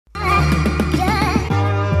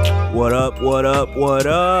What up, what up, what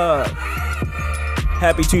up?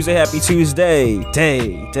 Happy Tuesday, Day.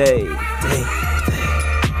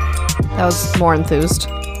 That was more enthused.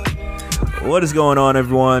 What is going on,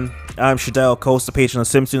 everyone? I'm Shadell, co-host of Patron of The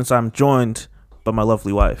Simpsons. I'm joined by my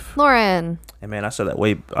lovely wife, Lauren. And man, I said that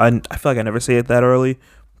I feel like I never say it that early,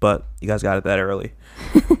 but you guys got it that early.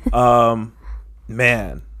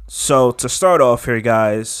 Man. So to start off here,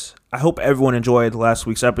 guys, I hope everyone enjoyed last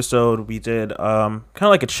week's episode. We did kind of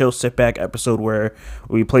like a chill sit back episode where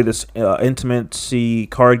we played this intimacy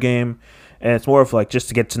card game, and it's more of like just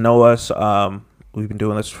to get to know us. We've been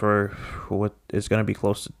doing this for what is going to be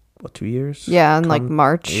close to 2 years. Yeah, in like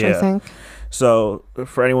March, yeah. I think. So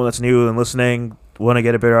for anyone that's new and listening, want to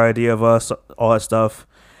get a better idea of us, all that stuff,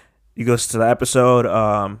 you go to the episode.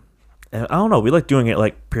 And I don't know, we like doing it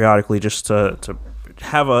like periodically just to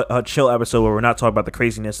have a chill episode where we're not talking about the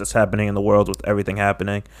craziness that's happening in the world with everything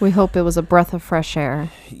happening. We hope it was a breath of fresh air.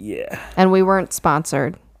 Yeah. And we weren't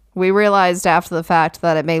sponsored. We realized after the fact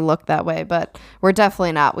that it may look that way, but we're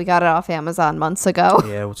definitely not. We got it off Amazon months ago.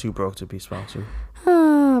 Yeah, we're too broke to be sponsored.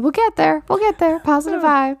 We'll get there. Positive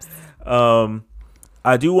vibes.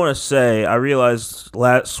 I do want to say, I realized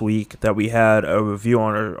last week that we had a review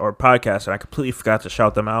on our podcast, and I completely forgot to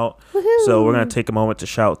shout them out. Woohoo. So we're going to take a moment to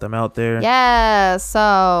shout them out there. Yeah,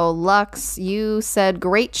 so Lux, you said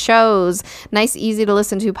great shows. Nice, easy to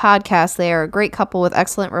listen to podcasts. They are a great couple with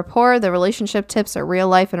excellent rapport. The relationship tips are real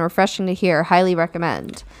life and refreshing to hear. Highly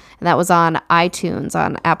recommend. And that was on iTunes,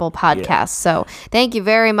 on Apple Podcasts. Yeah. So thank you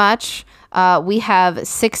very much. We have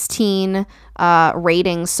 16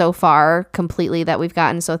 ratings so far completely that we've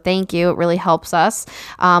gotten, so thank you. It really helps us.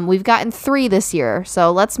 We've gotten 3 this year,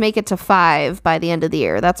 so let's make it to 5 by the end of the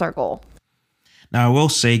year. That's our goal. Now, I will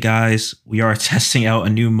say, guys, we are testing out a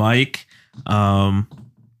new mic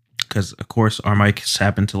because, of course, our mic has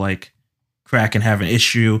happened to like crack and have an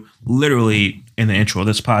issue literally in the intro of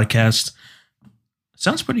this podcast.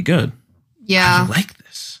 Sounds pretty good. Yeah. I like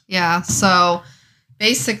this. Yeah, so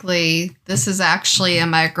basically, this is actually a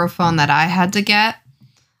microphone that I had to get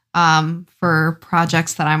for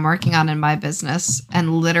projects that I'm working on in my business.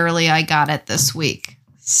 And literally, I got it this week.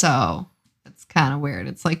 So it's kind of weird.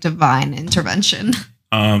 It's like divine intervention.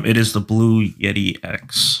 It is the Blue Yeti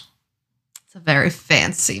X. It's a very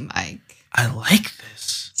fancy mic. I like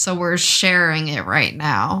this. So we're sharing it right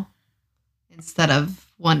now instead of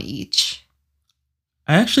one each.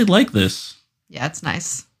 I actually like this. Yeah, it's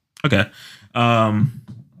nice. Okay. The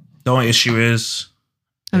only issue is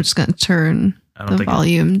I'm just gonna turn the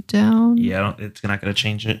volume down. Yeah, it's not gonna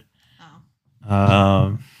change it.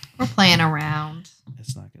 Oh. We're playing around.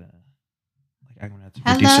 It's not gonna I'm gonna have to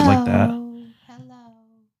reduce it like that. Hello.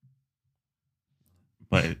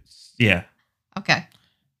 But yeah. Okay.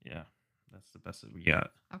 Yeah, that's the best that we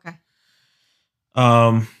got. Okay.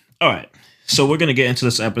 All right. So we're gonna get into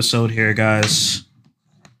this episode here, guys.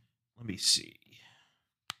 Let me see.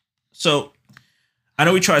 So I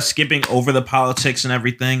know we tried skipping over the politics and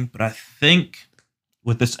everything, but I think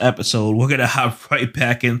with this episode, we're going to hop right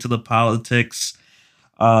back into the politics.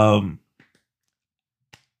 I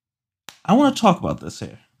want to talk about this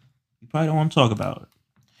here. You probably don't want to talk about it.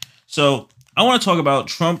 So I want to talk about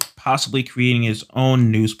Trump possibly creating his own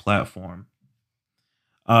news platform.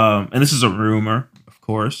 And this is a rumor, of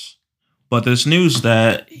course, but there's news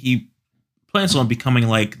that he plans on becoming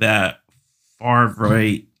like that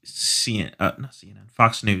far-right not CNN,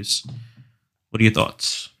 Fox News. What are your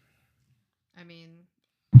thoughts? I mean,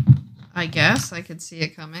 I guess I could see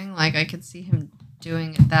it coming. Like, I could see him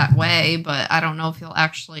doing it that way, but I don't know if he'll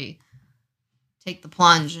actually take the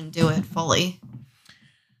plunge and do it fully.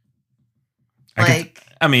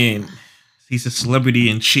 I mean, he's a celebrity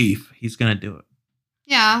in chief. He's going to do it.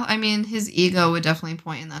 Yeah, I mean, his ego would definitely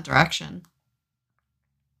point in that direction.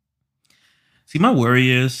 See, my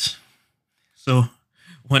worry is, so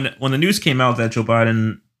when the news came out that Joe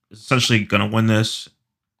Biden is essentially going to win this,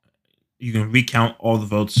 you can recount all the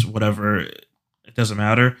votes, whatever, it doesn't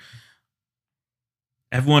matter.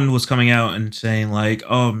 Everyone was coming out and saying like,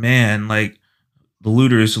 "Oh man, like the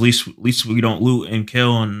looters, at least we don't loot and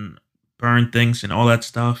kill and burn things and all that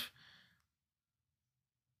stuff."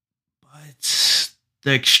 But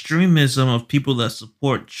the extremism of people that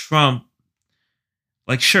support Trump,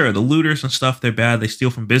 like, sure, the looters and stuff, they're bad. They steal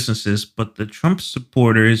from businesses. But the Trump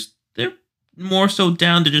supporters, they're more so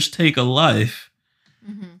down to just take a life.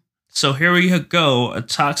 Mm-hmm. So here we go, a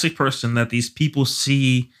toxic person that these people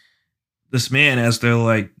see this man as their,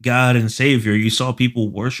 like, God and savior. You saw people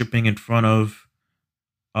worshiping in front of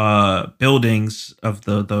buildings of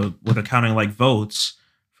the what are counting, like, votes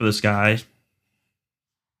for this guy.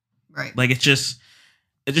 Right. Like, it's just,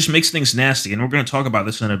 it just makes things nasty. And we're going to talk about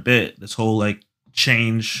this in a bit. This whole like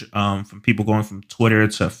change from people going from Twitter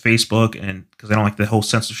to Facebook, and because they don't like the whole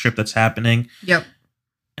censorship that's happening. Yep.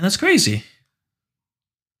 And that's crazy.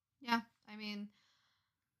 Yeah. I mean,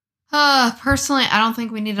 personally, I don't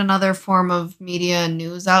think we need another form of media and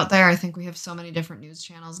news out there. I think we have so many different news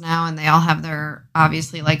channels now, and they all have their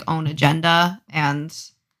obviously like own agenda. And,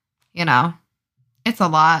 you know, it's a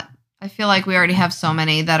lot. I feel like we already have so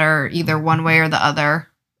many that are either one way or the other.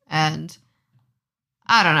 And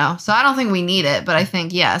I don't know. So I don't think we need it. But I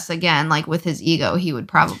think, yes, again, like with his ego, he would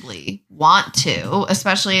probably want to,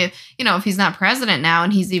 especially if, you know, if he's not president now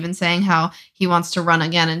and he's even saying how he wants to run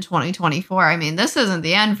again in 2024. I mean, this isn't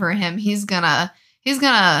the end for him. He's gonna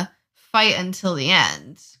fight until the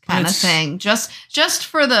end kind of thing. Just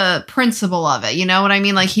for the principle of it. You know what I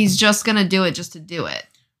mean? Like he's just going to do it just to do it.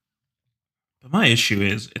 But my issue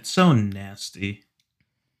is it's so nasty.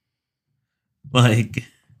 Like,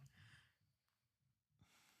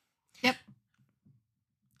 yep.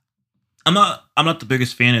 I'm not the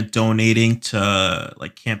biggest fan of donating to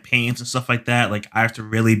like campaigns and stuff like that. Like I have to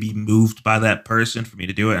really be moved by that person for me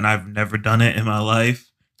to do it, and I've never done it in my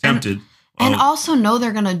life. Tempted. And also know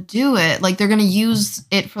they're going to do it. Like they're going to use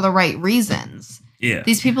it for the right reasons. Yeah.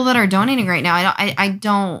 These people that are donating right now, I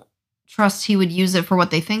don't trust he would use it for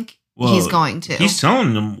what they think he's going to. He's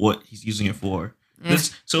telling them what he's using it for. Yeah.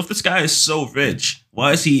 So if this guy is so rich,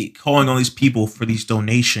 why is he calling all these people for these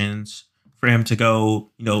donations for him to go,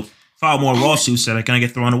 you know, file more lawsuits that are going to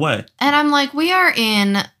get thrown away? And I'm like, we are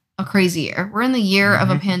in a crazy year. We're in the year of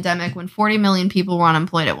a pandemic when 40 million people were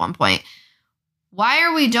unemployed at one point. Why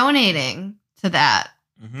are we donating to that?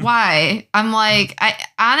 Why? I'm like, I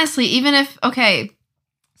honestly, even if, okay,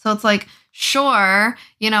 so it's like, sure,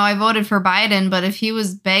 you know, I voted for Biden, but if he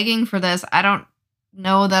was begging for this, I don't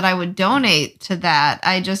know that I would donate to that.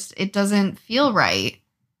 It doesn't feel right.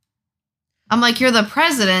 I'm like, you're the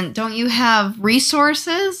president. Don't you have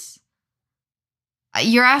resources?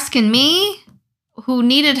 You're asking me, who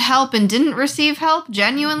needed help and didn't receive help,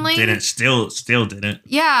 genuinely? Still didn't.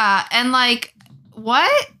 Yeah, and like,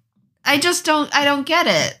 what? I don't get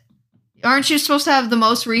it. Aren't you supposed to have the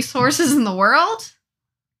most resources in the world?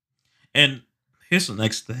 And here's the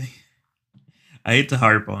next thing. I hate to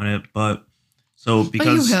harp on it, but so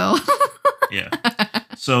because you will. Yeah.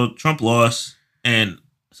 So Trump lost, and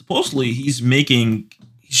supposedly he's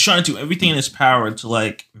trying to do everything in his power to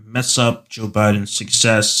like mess up Joe Biden's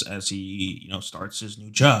success as he, you know, starts his new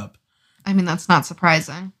job. I mean, that's not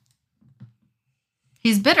surprising.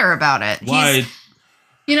 He's bitter about it. Why?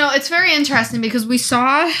 You know, it's very interesting because we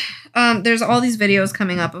saw there's all these videos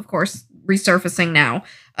coming up, of course, resurfacing now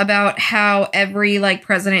about how every like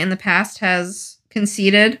president in the past has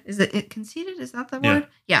conceded. Is it conceded? Is that the word?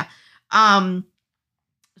 Yeah.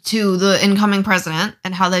 To the incoming president,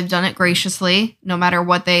 and how they've done it graciously, no matter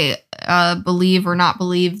what they believe or not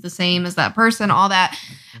believe the same as that person, all that.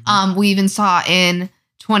 We even saw in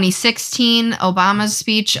 2016 Obama's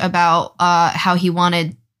speech about how he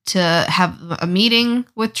wanted to have a meeting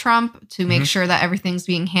with Trump to make sure that everything's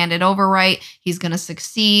being handed over right. He's going to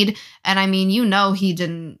succeed. And I mean, you know, he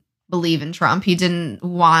didn't believe in Trump. He didn't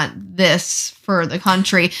want this for the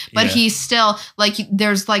country, but he's still like,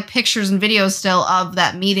 there's like pictures and videos still of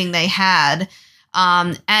that meeting they had.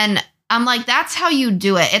 And I'm like, that's how you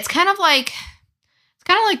do it. It's kind of like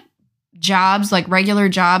jobs, like regular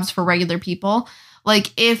jobs for regular people.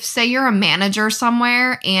 Like if say you're a manager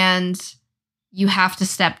somewhere and you have to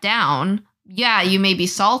step down. Yeah, you may be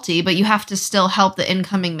salty, but you have to still help the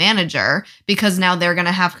incoming manager because now they're going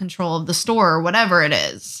to have control of the store or whatever it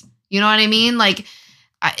is. You know what I mean? Like,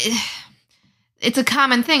 it's a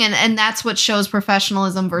common thing. And that's what shows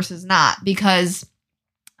professionalism versus not, because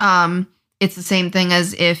it's the same thing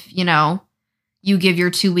as if, you know, you give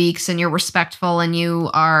your 2 weeks and you're respectful and you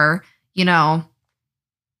are, you know,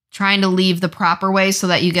 trying to leave the proper way so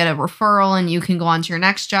that you get a referral and you can go on to your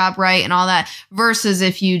next job, right? And all that, versus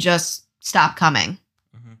if you just stop coming.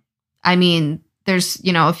 I mean, there's,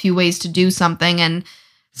 you know, a few ways to do something, and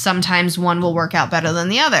sometimes one will work out better than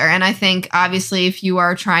the other. And I think obviously if you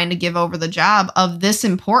are trying to give over the job of this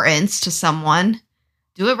importance to someone,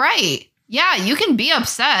 do it right. Yeah, you can be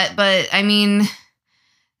upset, but I mean,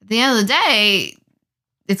 at the end of the day,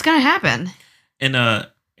 it's going to happen.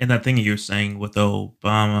 And that thing you were saying with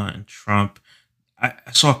Obama and Trump, I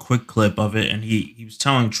saw a quick clip of it, and he was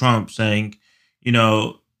telling Trump, saying, you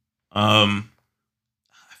know, I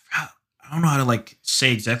don't know how to like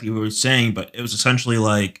say exactly what he was saying, but it was essentially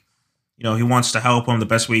like, you know, he wants to help him the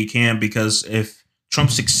best way he can, because if Trump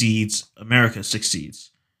succeeds, America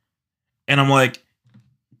succeeds. And I'm like,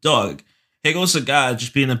 dog, here goes the guy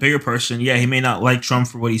just being a bigger person. Yeah, he may not like Trump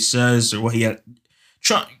for what he says or what he had.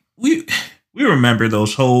 Trump, we remember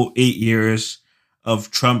those whole 8 years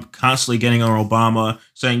of Trump constantly getting on Obama,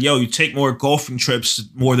 saying, "Yo, you take more golfing trips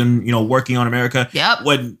more than working on America." Yep.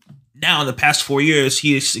 When now in the past 4 years,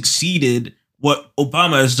 he has exceeded what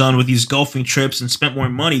Obama has done with these golfing trips and spent more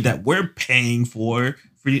money that we're paying for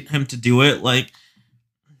him to do it. Like,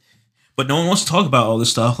 but no one wants to talk about all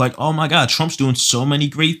this stuff. Like, oh my God, Trump's doing so many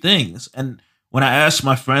great things. And when I ask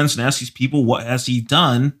my friends and ask these people, what has he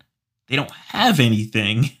done? They don't have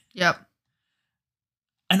anything. Yep.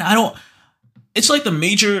 And I don't, it's like the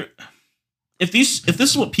major, if this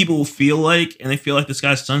is what people feel like, and they feel like this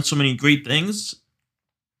guy's done so many great things,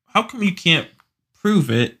 how come you can't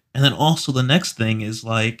prove it? And then also the next thing is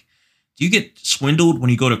like, do you get swindled when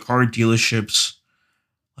you go to car dealerships?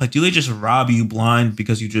 Like, do they just rob you blind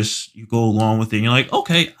because you go along with it? And you're like,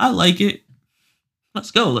 okay, I like it.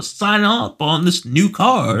 Let's go. Let's sign up on this new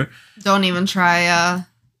car. Don't even try,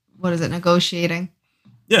 what is it, negotiating?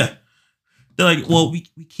 Yeah. They're like, well, we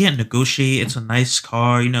can't negotiate. It's a nice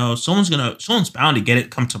car. Someone's bound to get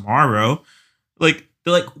it come tomorrow. Like,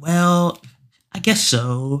 they're like, well, I guess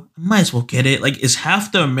so. I might as well get it. Like, is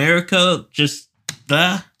half the America just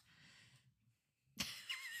the...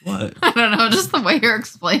 What? I don't know, just the way you're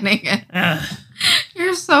explaining it.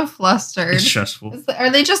 You're so flustered. It's stressful. Are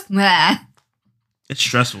they just meh? It's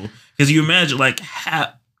stressful. Because you imagine, like,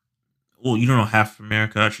 half... Well, you don't know half of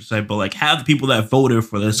America, I should say, but, like, half the people that voted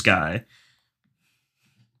for this guy.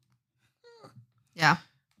 Yeah.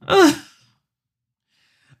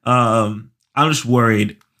 I'm just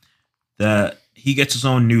worried that he gets his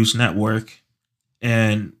own news network,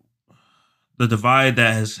 and the divide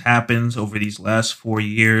that has happened over these last 4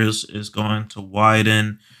 years is going to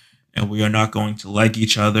widen, and we are not going to like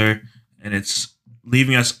each other, and it's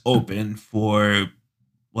leaving us open for,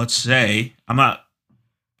 let's say, I'm not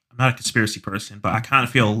a conspiracy person, but I kind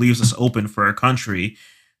of feel it leaves us open for a country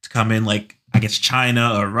to come in, like, I guess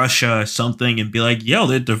China or Russia or something, and be like, yo,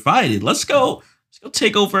 they're divided. Let's go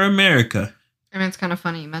take over America. I mean, it's kind of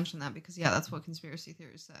funny you mentioned that because, yeah, that's what conspiracy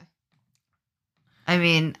theories say. I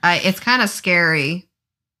mean, it's kind of scary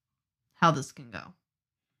how this can go.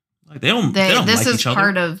 Like, they don't this like is each other.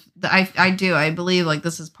 part of the, I believe, like,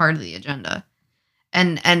 this is part of the agenda.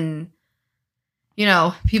 And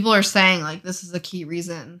people are saying, like, this is a key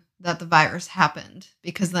reason that the virus happened,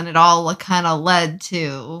 because then it all kind of led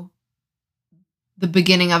to the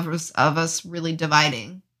beginning of us really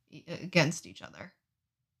dividing against each other.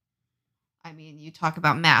 I mean, you talk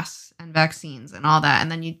about masks and vaccines and all that,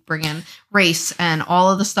 and then you bring in race and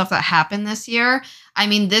all of the stuff that happened this year. I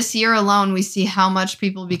mean, this year alone, we see how much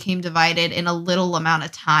people became divided in a little amount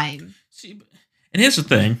of time. See, and here's the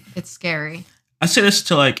thing. It's scary. I say this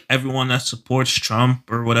to, like, everyone that supports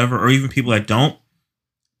Trump or whatever, or even people that don't.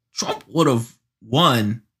 Trump would have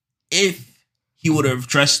won if he would have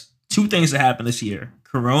addressed two things that happened this year.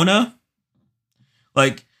 Corona,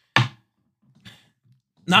 like,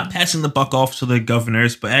 not passing the buck off to the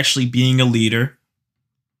governors, but actually being a leader.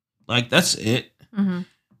 Like, that's it. Mm-hmm.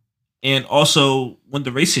 And also, when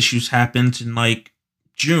the race issues happened in, like,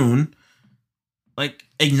 June, like,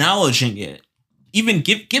 acknowledging it. Even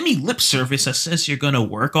give me lip service that says you're going to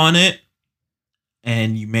work on it.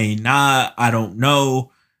 And you may not. I don't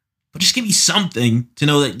know. But just give me something to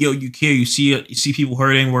know that, yo, you care. You see people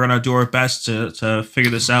hurting. We're going to do our best to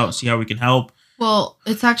figure this out and see how we can help. Well,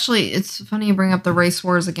 it's funny you bring up the race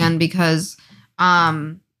wars again because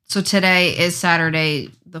so today is Saturday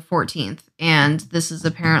the 14th, and this is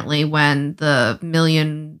apparently when the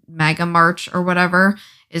Million MAGA March or whatever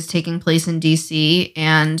is taking place in DC,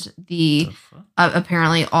 and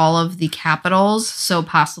apparently all of the capitals, so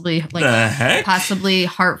possibly possibly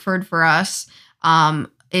Hartford for us,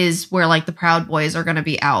 is where, like, the Proud Boys are going to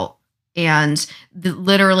be out. And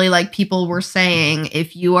literally, like, people were saying,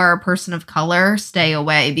 if you are a person of color, stay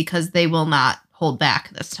away because they will not hold back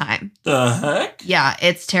this time. The heck? Yeah,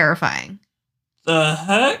 it's terrifying. The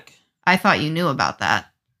heck? I thought you knew about that.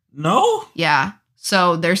 No? Yeah.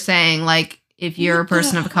 So they're saying, like, if you're a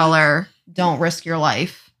person of color, don't risk your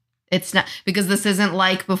life. It's not, because this isn't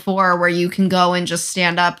like before where you can go and just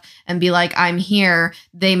stand up and be like, I'm here.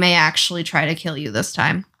 They may actually try to kill you this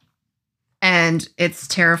time. And it's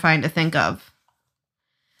terrifying to think of.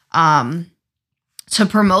 To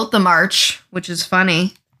promote the march, which is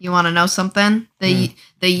funny, you want to know something? They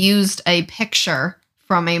used a picture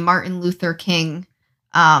from a Martin Luther King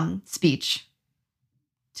speech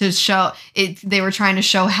to show it. They were trying to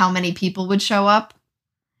show how many people would show up,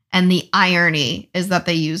 and the irony is that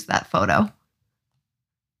they used that photo.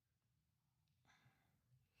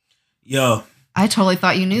 Yo, I totally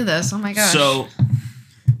thought you knew this. Oh my gosh. So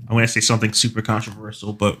I'm going to say something super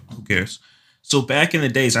controversial, but who cares? So back in the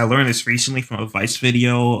days, I learned this recently from a Vice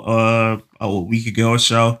video a week ago or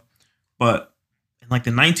so. But in like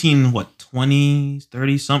the 20s,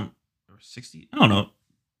 30 something, or 60, I don't know.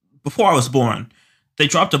 Before I was born, they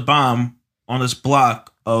dropped a bomb on this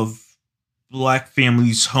block of black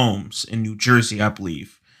families' homes in New Jersey, I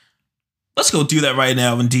believe. Let's go do that right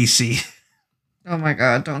now in DC. Oh my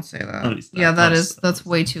god, don't say that. No, stop, Yeah, don't that's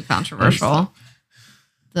way too controversial.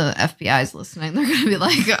 The FBI's listening. They're gonna be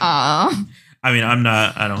like, I mean,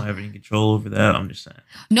 I don't have any control over that. I'm just saying.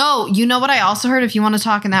 No, you know what I also heard, if you want to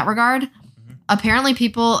talk in that regard? Apparently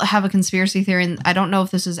people have a conspiracy theory, and I don't know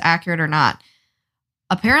if this is accurate or not.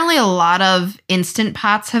 Apparently a lot of Instant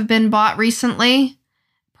Pots have been bought recently,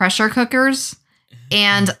 pressure cookers.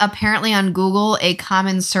 And apparently on Google, a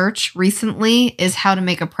common search recently is how to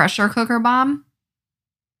make a pressure cooker bomb.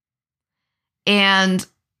 And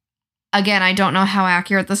again, I don't know how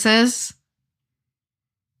accurate this is,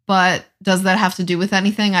 but does that have to do with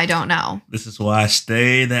anything? I don't know. This is why I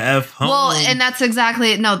stay the F home. Well, and that's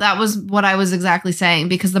exactly, no, that was what I was exactly saying,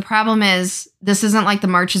 because the problem is this isn't like the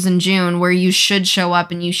marches in June where you should show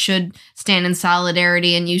up and you should stand in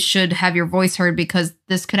solidarity and you should have your voice heard, because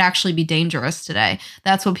this could actually be dangerous today.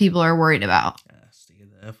 That's what people are worried about. Yeah, stay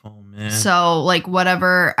the F home, man. So like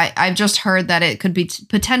whatever, I've just heard that it could be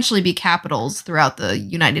potentially be capitals throughout the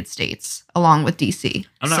United States along with DC.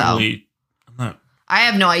 I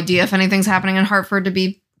have no idea if anything's happening in Hartford, to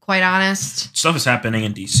be quite honest. Stuff is happening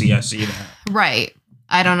in DC. I see that. Right.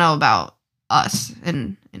 I don't know about us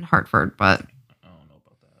in Hartford, but I don't know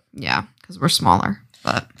about that. Yeah, because we're smaller.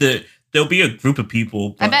 But there'll be a group of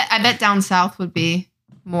people. I bet down south would be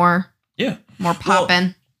more poppin'.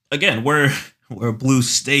 Well, again, we're a blue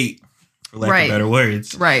state, for lack of better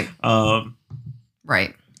words. Right.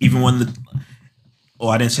 Right. Even when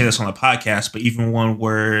I didn't say this on the podcast, but even when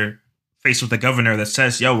we're faced with a governor that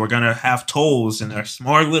says, "Yo, we're gonna have tolls in our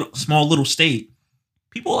small little state,"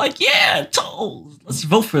 people are like, "Yeah, tolls. Let's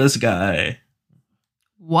vote for this guy."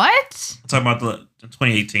 What? I'm talking about in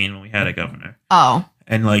 2018 when we had a governor. Oh.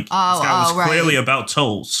 And like, this guy was clearly right. about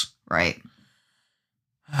tolls. Right.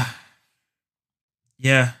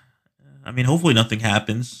 Yeah. I mean, hopefully nothing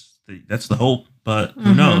happens. That's the hope, but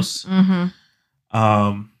who knows? Mm-hmm.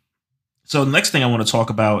 So the next thing I want to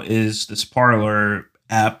talk about is this Parler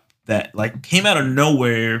app that like came out of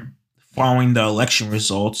nowhere following the election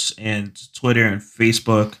results, and Twitter and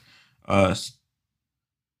Facebook, I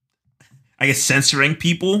guess, censoring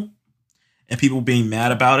people and people being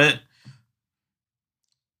mad about it.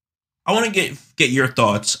 I want to get your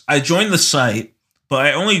thoughts. I joined the site, but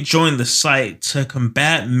I only joined the site to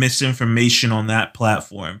combat misinformation on that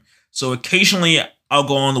platform. So occasionally I'll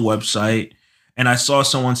go on the website and I saw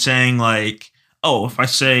someone saying like, "Oh, if I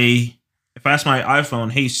ask my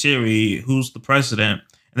iPhone, 'Hey Siri, who's the president?'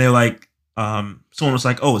 and they're like, someone was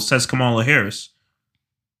like, 'Oh, it says Kamala Harris.'"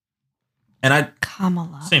 And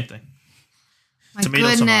Kamala. Same thing. My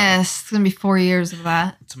goodness, it's gonna be 4 years of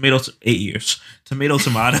that. 8 years. Tomato.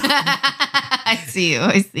 I see you.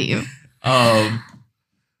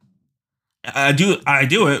 I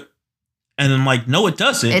do it, and I'm like, no, it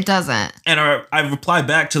doesn't. It doesn't. And I replied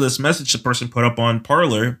back to this message the person put up on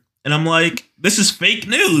Parler, and I'm like, this is fake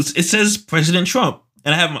news. It says President Trump,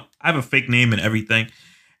 and I have a fake name and everything,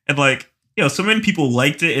 and like, so many people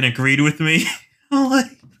liked it and agreed with me. I'm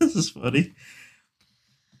like, this is funny.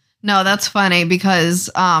 No, that's funny because,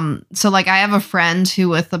 so like I have a friend who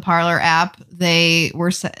with the Parler app, I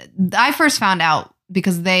first found out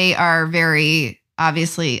because they are very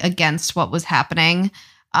obviously against what was happening,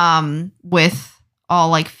 with all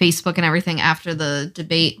like Facebook and everything after the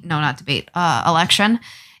election.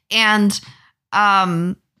 And,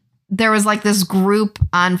 there was like this group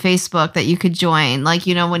on Facebook that you could join, like,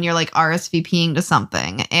 when you're like RSVPing to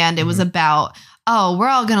something, and it was about, oh, we're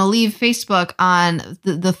all going to leave Facebook on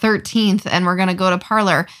the 13th and we're going to go to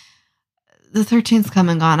Parler. The 13th's come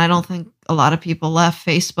and gone. I don't think a lot of people left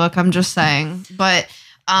Facebook. I'm just saying. But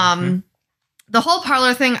the whole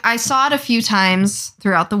Parler thing, I saw it a few times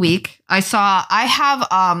throughout the week. I have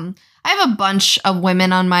a bunch of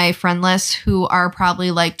women on my friend list who are probably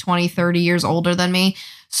like 20, 30 years older than me.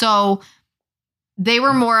 So they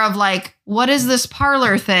were more of like, what is this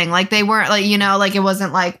Parler thing? Like they weren't like, like it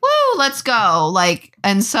wasn't like, woo, let's go. Like,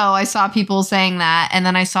 and so I saw people saying that. And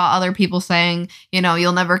then I saw other people saying,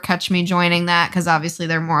 you'll never catch me joining that. Cause obviously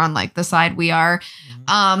they're more on like the side we are.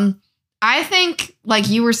 Mm-hmm. I think like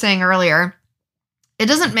you were saying earlier, it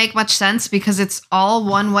doesn't make much sense because it's all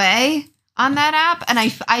one way on that app. And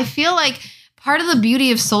I feel like part of the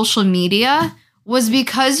beauty of social media was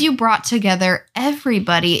because you brought together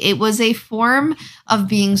everybody. It was a form of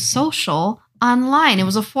being social online. It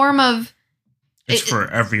was a form of... It's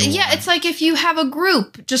for everyone. Yeah, it's like if you have a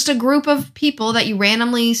group, just a group of people that you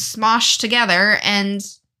randomly smosh together, and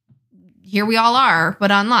here we all are,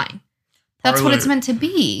 but online. That's what it's meant to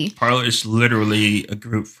be. Parler is literally a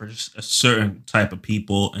group for just a certain type of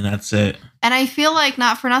people, and that's it. And I feel like,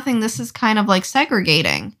 not for nothing, this is kind of like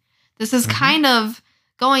segregating. This is kind of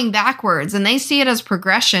going backwards, and they see it as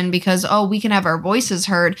progression because, oh, we can have our voices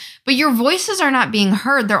heard, but your voices are not being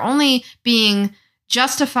heard. They're only being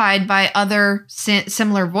justified by other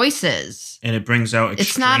similar voices. And it brings out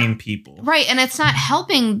extreme people. Right, and it's not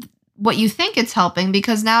helping what you think it's helping,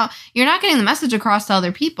 because now you're not getting the message across to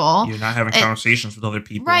other people. You're not having conversations with other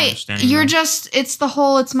people. Right. You're just, it's the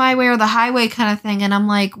whole, it's my way or the highway kind of thing. And I'm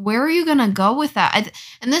like, where are you going to go with that?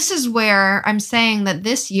 And this is where I'm saying that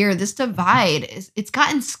this year, this divide, it's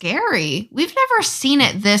gotten scary. We've never seen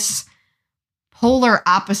it this polar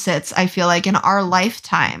opposites, I feel like, in our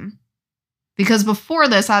lifetime. Because before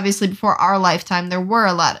this, obviously, before our lifetime, there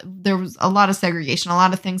was a lot of segregation, a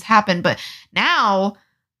lot of things happened. But now,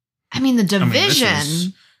 I mean, the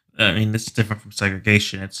division. This is different from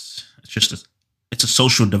segregation. It's just it's a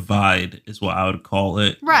social divide, is what I would call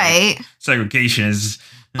it. Right. Segregation is.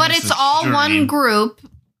 But it's all one group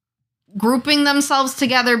grouping themselves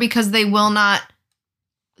together because they will not.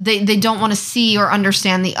 They don't want to see or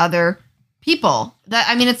understand the other people.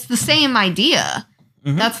 It's the same idea.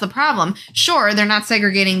 Mm-hmm. That's the problem. Sure, they're not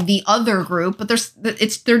segregating the other group, but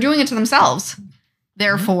they're doing it to themselves.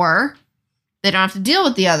 Therefore, they don't have to deal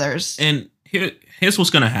with the others. And here's what's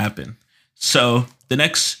going to happen. So the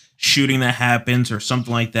next shooting that happens or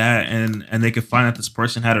something like that, and they could find out this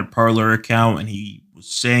person had a Parler account and he was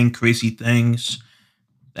saying crazy things,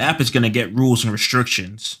 the app is going to get rules and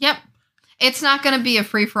restrictions. Yep. It's not going to be a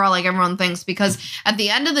free-for-all like everyone thinks, because at the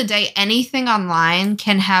end of the day, anything online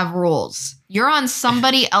can have rules. You're on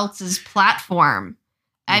somebody else's platform.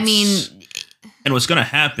 And what's going to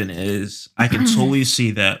happen is I can totally see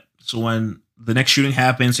that. So when the next shooting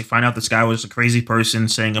happens, they find out this guy was a crazy person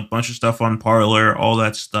saying a bunch of stuff on Parler, all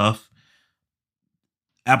that stuff.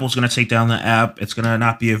 Apple's going to take down the app. It's going to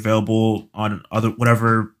not be available on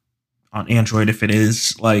on Android if it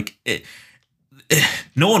is.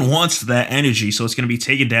 No one wants that energy, so it's going to be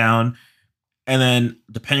taken down. And then,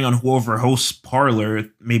 depending on whoever hosts Parler,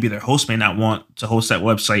 maybe their host may not want to host that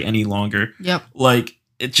website any longer. Yep.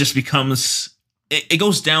 It just becomes... It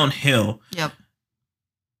goes downhill. Yep.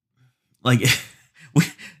 Why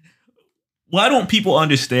don't people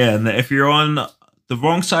understand that if you're on the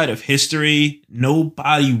wrong side of history,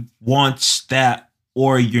 nobody wants that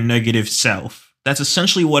or your negative self? That's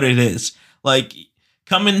essentially what it is.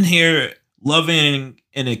 Come in here loving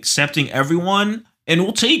and accepting everyone, and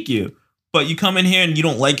we'll take you. But you come in here and you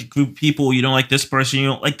don't like a group of people, you don't like this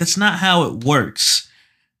person, that's not how it works.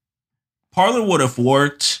 Parler would have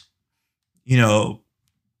worked, I'll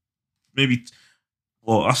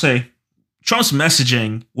say Trump's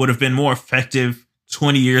messaging would have been more effective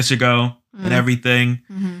 20 years ago and everything.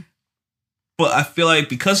 Mm-hmm. But I feel like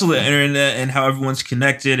because of the internet and how everyone's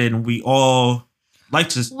connected and we all like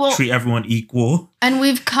to treat everyone equal. And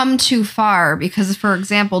we've come too far because, for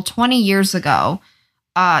example, 20 years ago,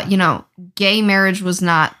 gay marriage was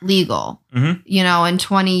not legal. Mm-hmm. And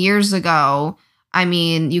 20 years ago,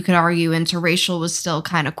 you could argue interracial was still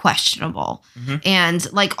kind of questionable. Mm-hmm. And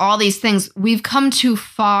all these things, we've come too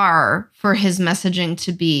far for his messaging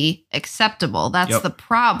to be acceptable. That's the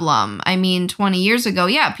problem. 20 years ago,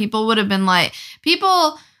 people would have been it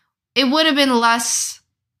would have been less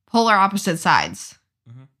polar opposite sides.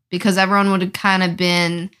 Because everyone would have kind of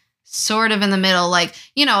been sort of in the middle.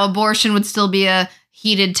 Abortion would still be a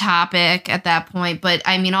heated topic at that point. But,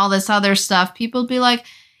 all this other stuff, people would be like,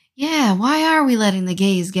 yeah, why are we letting the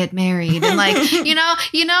gays get married? And,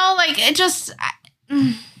 it just,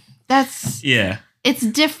 that's... Yeah. It's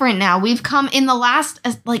different now. We've come in the last,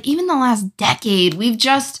 even the last decade, we've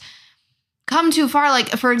just come too far.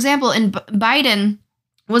 For example, in Biden...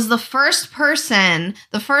 was the first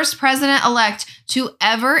president-elect to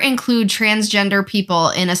ever include transgender people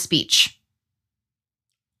in a speech.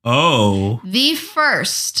 Oh. The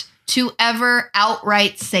first to ever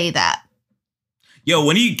outright say that. Yo,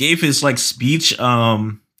 when he gave his speech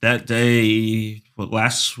that day,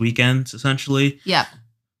 last weekend, essentially? Yeah.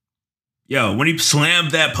 Yo, when he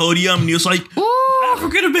slammed that podium and he was like,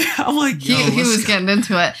 African American. I'm like, yo, he was getting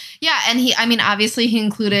into it. Yeah, and obviously he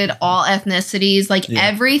included all ethnicities,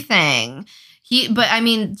 everything.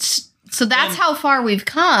 So that's how far we've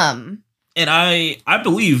come. And I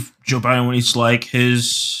believe Joe Biden when he's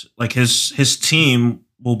his team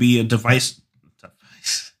will be a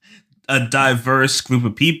a diverse group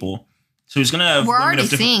of people. So he's gonna have We're women already of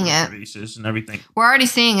different seeing it. races and everything. We're already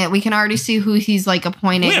seeing it. We can already see who he's like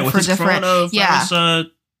appointing Yeah, with for his different.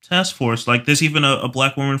 coronavirus task force. Like there's even a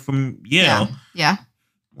black woman from Yale. Yeah.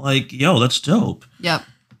 Like, yo, that's dope. Yep.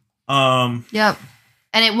 Yep.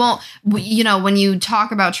 And it won't, when you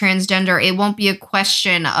talk about transgender, it won't be a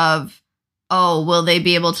question of, oh, will they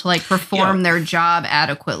be able to like perform their job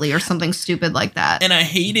adequately or something stupid like that. And I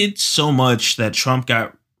hated so much that Trump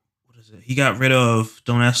he got rid of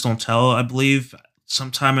Don't Ask, Don't Tell, I believe,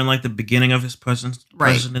 sometime in like the beginning of his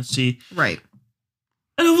presidency. Right.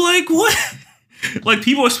 And I'm like, what? Like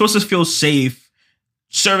people are supposed to feel safe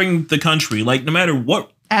serving the country. Like no matter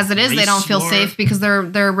what. As it is, they don't feel safe because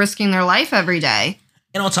they're risking their life every day.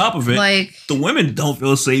 And on top of it, like the women don't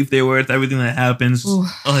feel safe there with everything that happens. Ooh.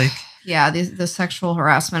 Like, yeah, the sexual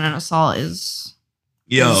harassment and assault is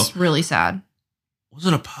really sad. Was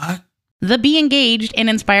it a pot? The Be Engaged and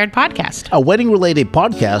Inspired podcast. A wedding-related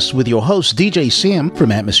podcast with your host, DJ Sam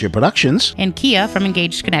from Atmosphere Productions. And Kia from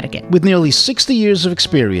Engaged, Connecticut. With nearly 60 years of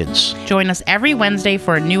experience. Join us every Wednesday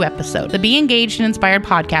for a new episode. The Be Engaged and Inspired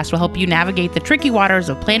podcast will help you navigate the tricky waters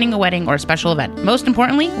of planning a wedding or a special event. Most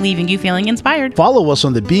importantly, leaving you feeling inspired. Follow us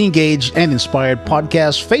on the Be Engaged and Inspired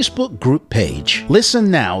podcast Facebook group page.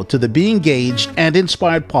 Listen now to the Be Engaged and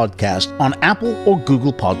Inspired podcast on Apple or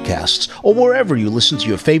Google Podcasts or wherever you listen to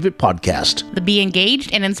your favorite podcast. The Be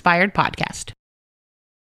Engaged and Inspired podcast.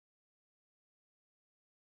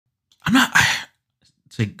 I'm not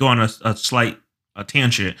to go on a slight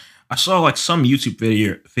tangent. I saw like some YouTube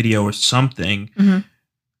video or something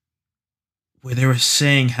where they were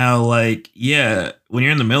saying how like, yeah, when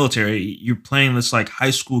you're in the military, you're playing this like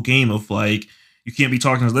high school game of like, you can't be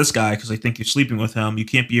talking to this guy because they think you're sleeping with him. You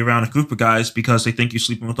can't be around a group of guys because they think you're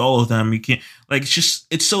sleeping with all of them. You can't, like,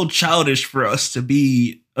 it's so childish for us to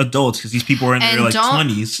be adults because these people are in their like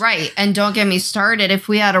 20s. Right. And don't get me started. If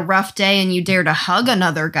we had a rough day and you dare to hug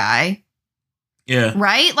another guy. Yeah.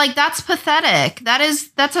 Right? Like that's pathetic.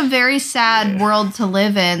 That's a very sad world to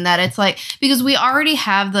live in, that it's like, because we already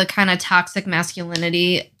have the kind of toxic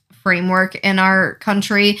masculinity framework in our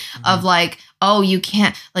country of like, oh, you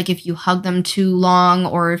can't, like if you hug them too long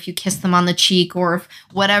or if you kiss them on the cheek or if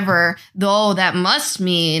whatever, though that must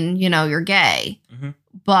mean, you're gay.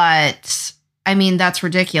 But I mean, that's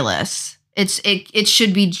ridiculous. It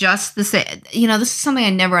should be just the same. This is something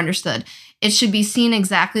I never understood. It should be seen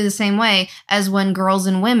exactly the same way as when girls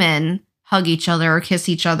and women hug each other or kiss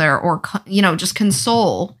each other or, just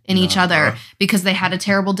console in each other because they had a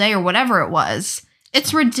terrible day or whatever it was.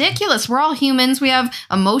 It's ridiculous. We're all humans. We have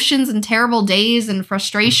emotions and terrible days and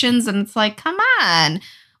frustrations. And it's like, come on.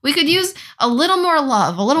 We could use a little more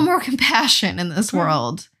love, a little more compassion in this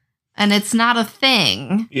world. And it's not a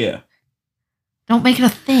thing. Yeah. Don't make it a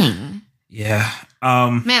thing. Yeah.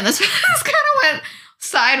 Man, this kind of went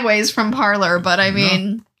sideways from Parler, but I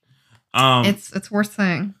mean, it's worth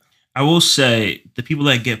saying. I will say the people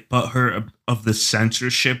that get butthurt of the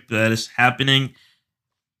censorship that is happening,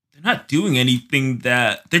 they're not doing anything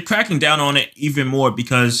that they're cracking down on it even more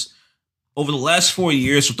because over the last 4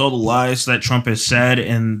 years with all the lies that Trump has said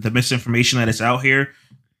and the misinformation that is out here,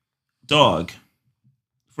 dog,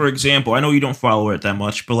 for example, I know you don't follow it that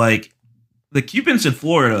much, but like the Cubans in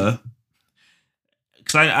Florida,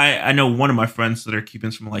 because I know one of my friends that are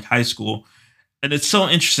Cubans from like high school, and it's so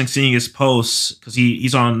interesting seeing his posts because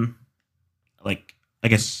he's on like, I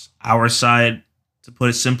guess, our side, to put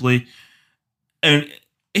it simply. And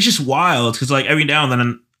it's just wild because like every now and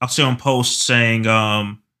then I'll see on posts saying,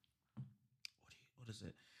 what is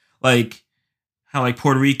it? Like how like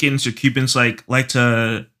Puerto Ricans or Cubans like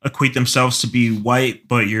to equate themselves to be white,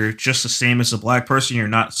 but you're just the same as a black person. You're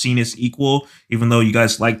not seen as equal, even though you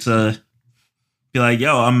guys like to be like,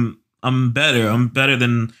 yo, I'm better. I'm better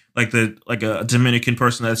than like a Dominican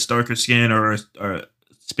person that's darker skin or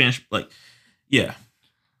Spanish. Like, yeah.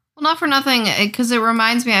 Well, not for nothing, because it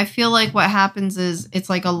reminds me, I feel like what happens is it's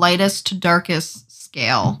like a lightest to darkest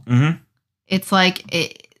scale. It's like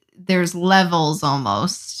there's levels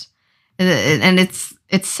almost. And it's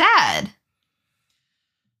sad.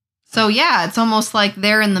 So, yeah, it's almost like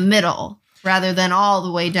they're in the middle rather than all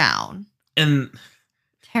the way down. And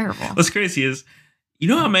terrible. What's crazy is, you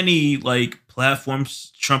know how many like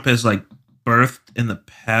platforms Trump has like birthed in the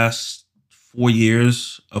past 4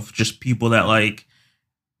 years of just people that like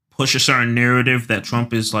push a certain narrative that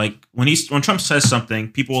Trump is like, when Trump says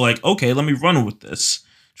something, people are like, okay, let me run with this.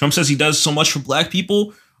 Trump says he does so much for black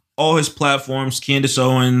people. All his platforms, Candace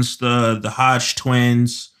Owens, the Hodge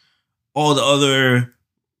twins, all the other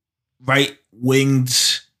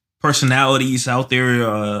right-winged personalities out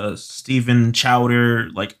there, Stephen Chowder,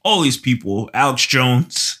 like all these people, Alex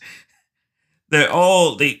Jones,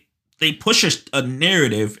 they push a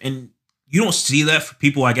narrative, and you don't see that for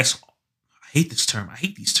people. I guess I hate this term. I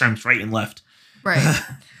hate these terms, right and left. Right.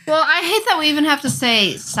 Well, I hate that we even have to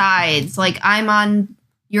say sides. Like, I'm on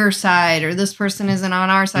your side, or this person isn't on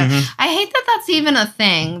our side. Mhm. I hate that that's even a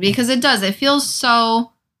thing, because it does. It feels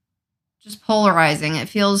so just polarizing. It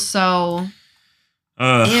feels so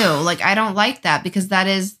ew. Like, I don't like that, because that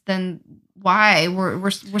is then why we're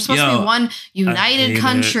supposed to be one united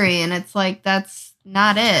country, and it's like that's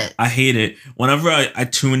not it. I hate it. Whenever I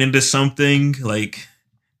tune into something, like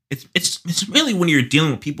it's really when you're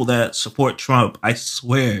dealing with people that support Trump. I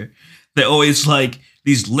swear, they're always like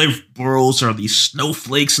these liberals or these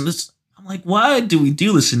snowflakes, and this. I'm like, why do we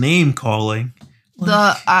do this name calling?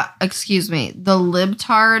 Excuse me, the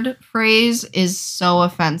libtard phrase is so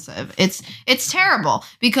offensive. It's terrible,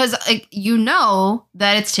 because like, you know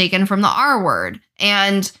that it's taken from the R word,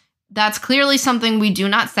 and that's clearly something we do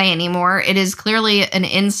not say anymore. It is clearly an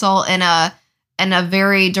insult and a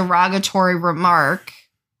very derogatory remark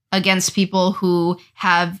against people who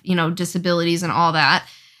have, disabilities and all that.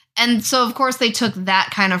 And so of course they took that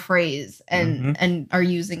kind of phrase and are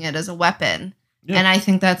using it as a weapon. Yeah. And I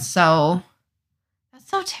think that's so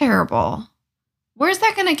terrible. Where's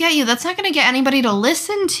that going to get you? That's not going to get anybody to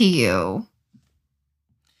listen to you.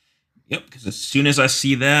 Yep, because as soon as I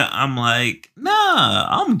see that, I'm like, nah,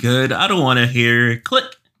 I'm good. I don't want to hear it. Click.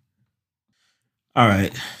 All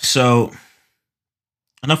right, so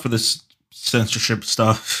enough of this censorship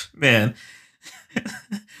stuff. Man,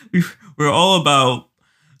 we're all about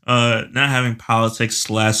not having politics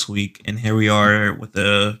last week, and here we are with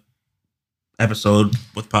the episode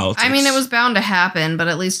with politics. I mean, it was bound to happen, but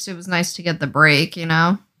at least it was nice to get the break,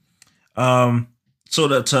 So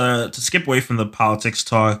to skip away from the politics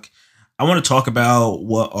talk, I want to talk about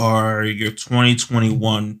what are your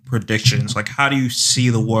 2021 predictions. Like, how do you see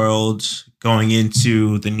the world going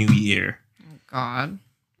into the new year? Oh, God.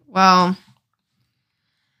 Well,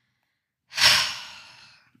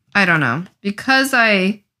 I don't know. Because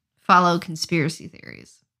I follow conspiracy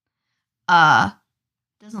theories, it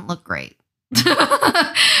doesn't look great.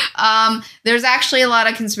 There's actually a lot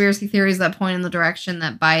of conspiracy theories that point in the direction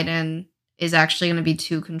that Biden is actually going to be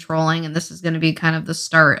too controlling, and this is going to be kind of the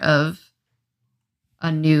start of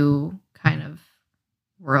a new kind of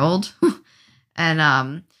world.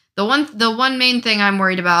 And the one main thing I'm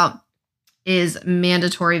worried about is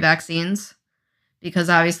mandatory vaccines, because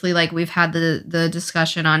obviously, like, we've had the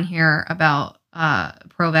discussion on here about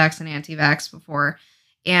pro-vax and anti-vax before,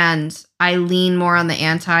 and I lean more on the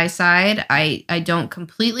anti side. I don't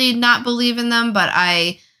completely not believe in them, but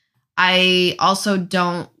I also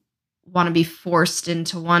don't want to be forced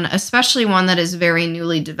into one, especially one that is very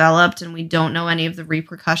newly developed and we don't know any of the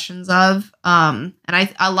repercussions of. And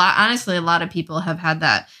a lot of people have had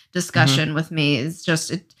that discussion with me. It's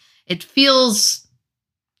just it feels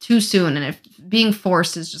too soon, and if being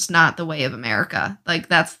forced is just not the way of America. Like,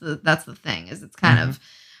 that's the thing, is it's kind of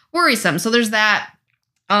worrisome. So there's that.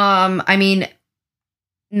 I mean,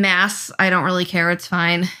 masks, I don't really care. It's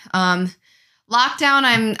fine.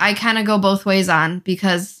 Lockdown, I kind of go both ways on,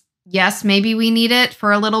 because yes, maybe we need it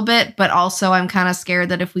for a little bit, but also I'm kind of scared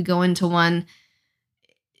that if we go into one,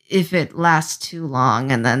 if it lasts too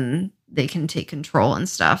long, and then they can take control and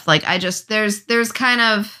stuff. Like, there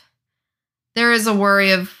is a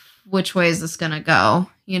worry of which way is this going to go,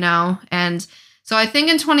 And so I think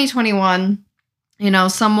in 2021,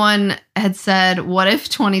 someone had said, what if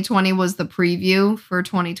 2020 was the preview for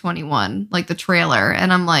 2021, like the trailer?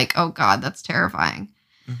 And I'm like, oh God, that's terrifying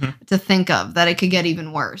to think of, that it could get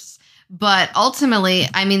even worse. But ultimately,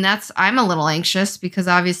 I mean, I'm a little anxious, because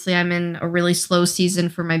obviously I'm in a really slow season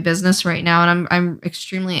for my business right now. And I'm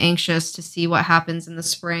extremely anxious to see what happens in the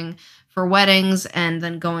spring for weddings, and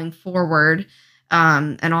then going forward,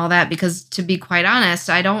 and all that, because to be quite honest,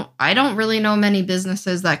 I don't really know many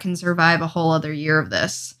businesses that can survive a whole other year of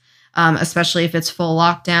this, especially if it's full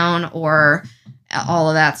lockdown or all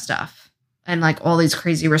of that stuff, and like all these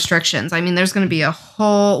crazy restrictions. I mean, there's going to be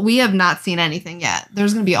we have not seen anything yet.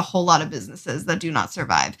 There's going to be a whole lot of businesses that do not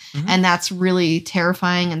survive, and that's really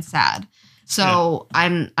terrifying and sad. So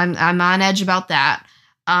yeah. I'm on edge about that.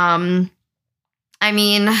 I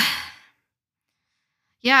mean,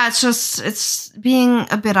 yeah, it's being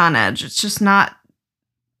a bit on edge. It's just not,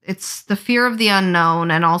 it's the fear of the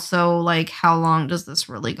unknown, and also like, how long does this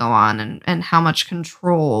really go on, and how much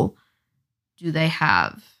control do they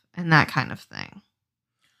have, and that kind of thing.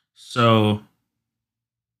 So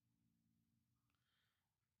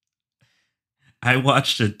I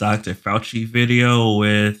watched a Dr. Fauci video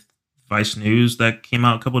with Vice News that came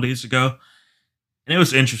out a couple days ago, and it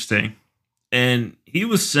was interesting. And he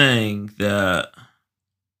was saying that,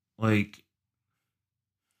 like,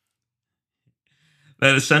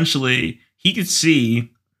 that essentially he could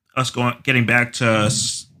see us getting back to,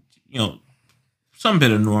 some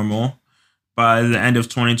bit of normal by the end of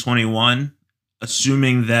 2021,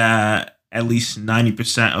 assuming that at least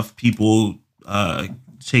 90% of people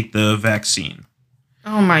take the vaccine.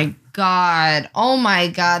 Oh my God.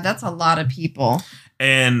 That's a lot of people.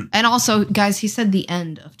 And also, guys, he said the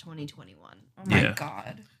end of 2021. Oh my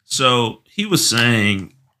God. So he was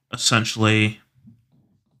saying essentially,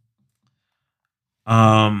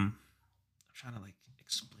 I'm trying to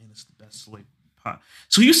explain this the best way.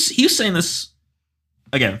 So he was saying this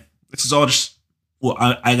again. This is all just what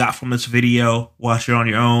I got from this video. Watch it on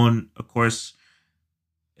your own. Of course,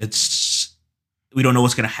 we don't know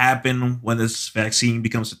what's going to happen when this vaccine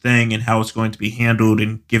becomes a thing and how it's going to be handled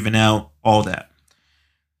and given out, all that.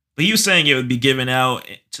 But he was saying it would be given out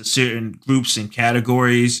to certain groups and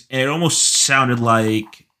categories, and it almost sounded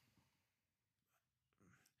like,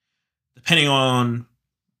 depending on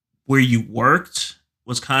where you worked,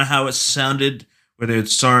 was kind of how it sounded, whether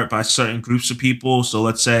it's start by certain groups of people. So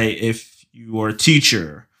let's say if you were a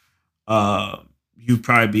teacher, you'd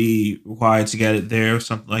probably be required to get it there or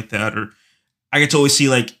something like that. Or I could totally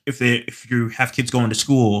see if you have kids going to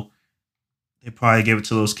school, they probably give it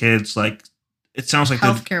to those kids. It sounds like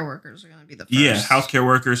healthcare workers are going to be the first. Yeah, healthcare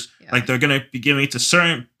workers. Yeah. They're going to be giving it to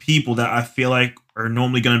certain people that I feel like are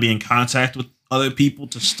normally going to be in contact with other people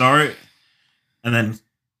to start, and then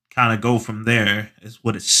kind of go from there is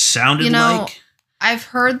what it sounded like. I've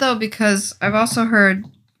heard, though, because I've also heard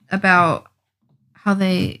about how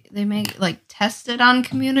they make test it on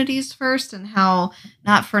communities first, and how,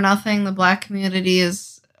 not for nothing, the Black community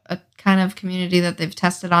is a kind of community that they've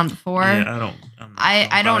tested on before. Yeah,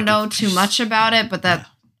 I don't know too much about it, but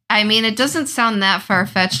it doesn't sound that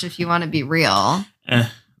far-fetched if you want to be real.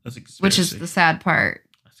 That's a conspiracy. Which is the sad part.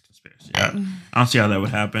 That's a conspiracy. I don't see how that would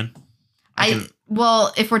happen.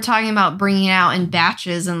 Well, if we're talking about bringing it out in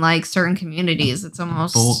batches in certain communities, it's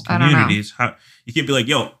almost, I don't know. How, you can't be like,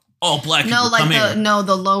 yo, all Black people come here. No,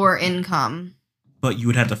 the lower income. But you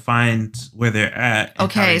would have to find where they're at.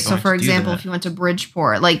 Okay, so for example, if you went to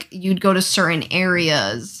Bridgeport, you'd go to certain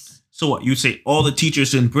areas. So what? You'd say all the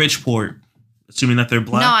teachers in Bridgeport, assuming that they're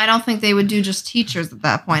Black? No, I don't think they would do just teachers at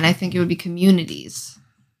that point. I think it would be communities.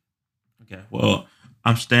 Okay, well,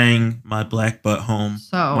 I'm staying my Black butt home.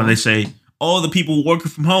 So when they say all the people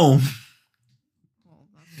working from home,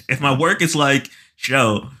 if my work is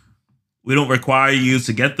we don't require you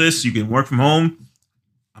to get this, you can work from home,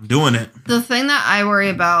 I'm doing it. The thing that I worry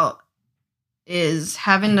about is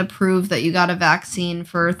having to prove that you got a vaccine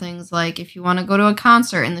for things like if you want to go to a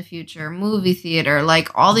concert in the future, movie theater,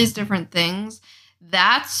 all these different things.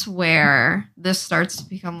 That's where this starts to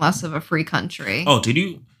become less of a free country. Oh, did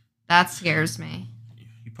you? That scares me.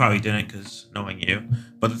 You probably didn't, because knowing you.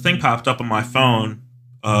 But the thing popped up on my phone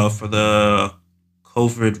for the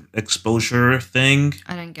COVID exposure thing.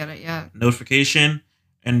 I didn't get it yet. Notification.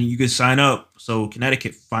 And you could sign up. So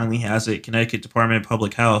Connecticut finally has it. Connecticut Department of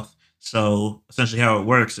Public Health. So essentially how it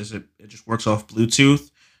works is it just works off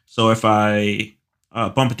Bluetooth. So if I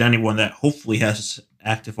bump into anyone that hopefully has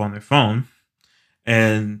active on their phone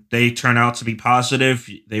and they turn out to be positive,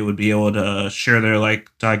 they would be able to share their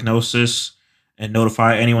diagnosis and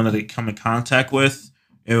notify anyone that they come in contact with.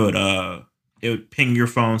 It would ping your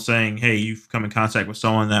phone saying, hey, you've come in contact with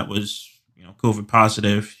someone that was COVID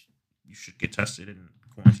positive. You should get tested and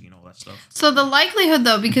quarantine, all that stuff. So the likelihood,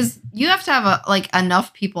 though, because you have to have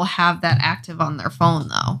enough people have that active on their phone,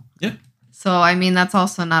 though. Yeah. So that's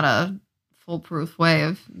also not a foolproof way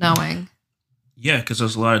of knowing. Yeah, because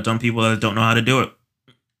there's a lot of dumb people that don't know how to do it.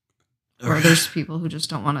 Or there's people who just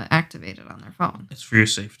don't want to activate it on their phone. It's for your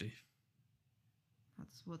safety.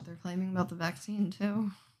 That's what they're claiming about the vaccine,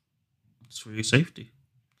 too. It's for your safety.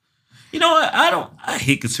 You know what? I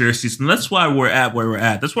hate conspiracies, and that's why we're at where we're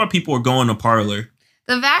at. That's why people are going to Parler.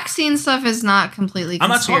 The vaccine stuff is not completely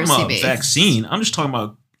conspiracy-based. I'm not talking about vaccine. I'm just talking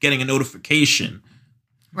about getting a notification.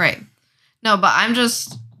 Right. No, but I'm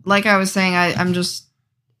just, like I was saying, I'm just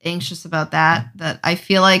anxious about that I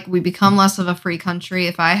feel like we become less of a free country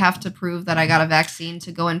if I have to prove that I got a vaccine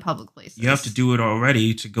to go in public places. You have to do it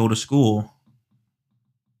already to go to school.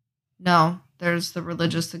 No, there's the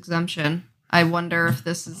religious exemption. I wonder if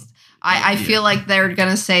this is... I feel like they're going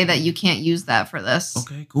to say that you can't use that for this.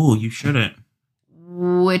 Okay, cool. You shouldn't.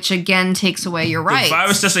 Which, again, takes away your rights. The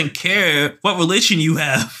virus doesn't care what religion you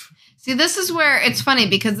have. See, this is where... It's funny,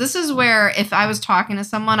 because this is where if I was talking to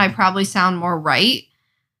someone, I probably sound more right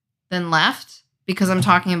than left, because I'm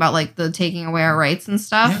talking about, the taking away our rights and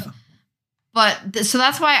stuff. Yeah. So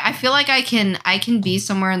that's why I feel like I can be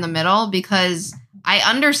somewhere in the middle, because I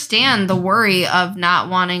understand the worry of not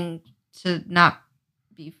wanting to not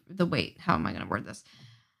be how am I going to word this?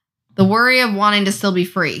 The worry of wanting to still be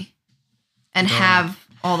free and have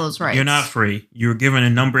all those rights. You're not free. You're given a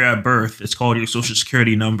number at birth. It's called your social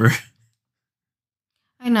security number.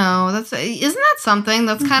 I know. Isn't that something?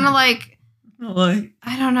 That's kind of like I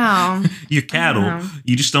don't know. You're cattle.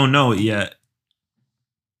 You just don't know it yet.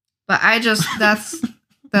 But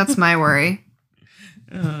that's my worry.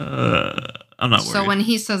 I'm not worried. So when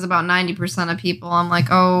he says about 90% of people, I'm like,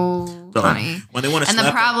 oh, funny. When they want to, and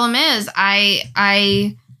the problem is,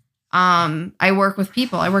 I work with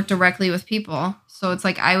people. I work directly with people, so it's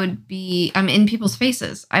like I'm in people's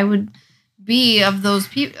faces. I would be of those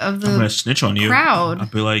people of the. I'm gonna snitch on you. Crowd. I'll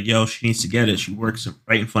be like, yo, she needs to get it. She works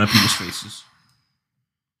right in front of people's faces.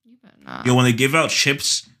 You better not. Yo, when they give out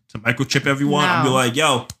chips to microchip everyone, I'll be like,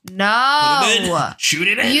 yo, no, put it in, shoot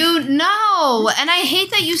it in. You know, and I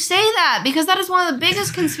hate that you say that, because that is one of the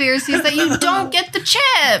biggest conspiracies, that you don't get the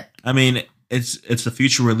chip. I mean, it's the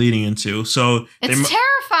future we're leading into. So it's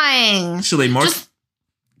terrifying. So they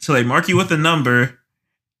mark you with a number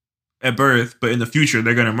at birth, but in the future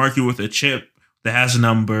they're gonna mark you with a chip that has a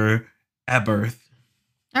number at birth.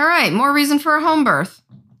 All right, more reason for a home birth.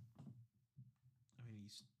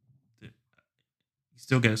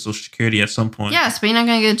 Still get Social Security at some point. Yes, but you're not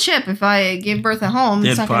going to get a chip if I give birth at home.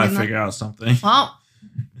 They'll probably figure out something. Well,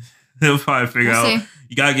 they'll probably figure out. See.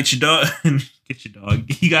 You gotta get your dog. Get your dog.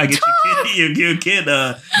 You gotta get your kid.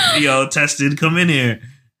 Tested. Come in here.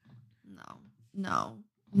 No.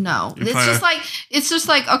 It's just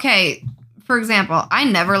like okay. For example, I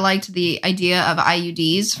never liked the idea of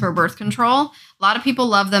IUDs for birth control. A lot of people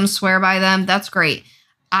love them, swear by them. That's great.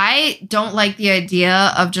 I don't like the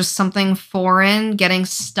idea of just something foreign getting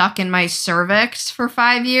stuck in my cervix for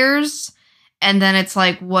 5 years. And then it's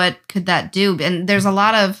like, what could that do? And there's a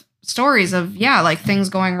lot of stories of, like things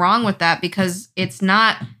going wrong with that, because it's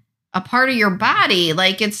not a part of your body.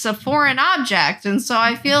 Like, it's a foreign object. And so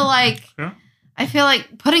I feel like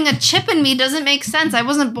putting a chip in me doesn't make sense. I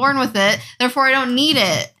wasn't born with it. Therefore, I don't need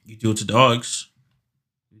it. You do it to dogs.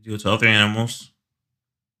 You do it to other animals.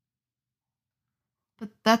 But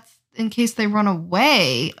that's in case they run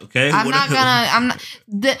away. Okay. Why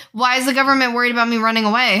is the government worried about me running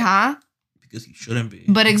away, huh? Because you shouldn't be.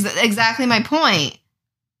 But exactly my point.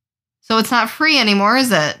 So it's not free anymore,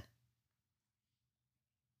 is it?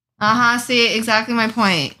 See, exactly my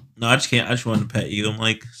point. No, I just can't. I just want to pet you. I'm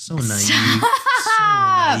like, so naive. So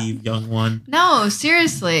naive, young one. No,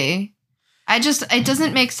 seriously. It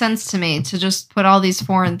doesn't make sense to me to just put all these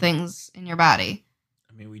foreign things in your body.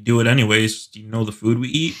 I mean, we do it anyways. Do you know the food we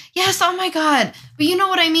eat? Yes, oh my God. But you know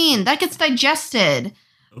what I mean. That gets digested.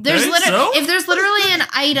 Okay, If there's literally an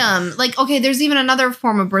item, like, okay, there's even another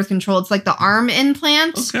form of birth control. It's like the arm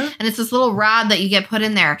implant. Okay. And it's this little rod that you get put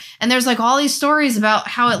in there. And there's like all these stories about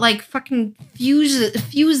how it like fucking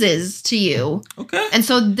fuses to you. Okay. And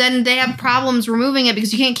so then they have problems removing it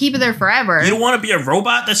because you can't keep it there forever. You don't want to be a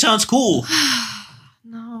robot? That sounds cool.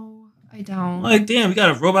 No, I don't. Like, damn, we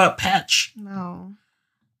got a robot patch. No.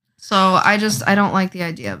 So I don't like the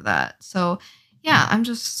idea of that. So yeah, I'm a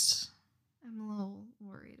little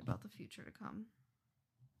worried about the future to come.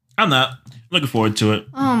 I'm not. Looking forward to it.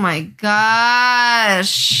 Oh my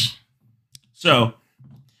gosh. So,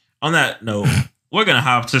 on that note, we're going to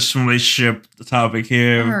hop to some relationship topic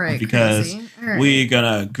here. All right, because right. we're going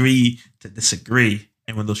to agree to disagree.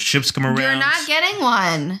 And when those ships come around... You're not getting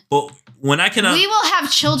one. Well, when I can... we will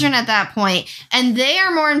have children at that point, and they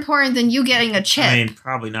are more important than you getting a chip. I mean,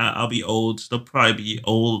 probably not. I'll be old. They'll probably be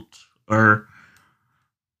old, or...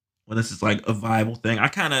 Well, this is like a viable thing. I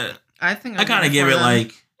kind of give it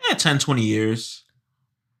like 10, 20 years.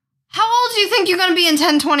 How old do you think you're going to be in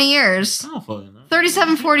 10, 20 years? I don't fucking know.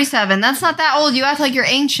 37, 47. That's not that old. You act like you're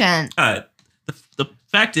ancient. All right. The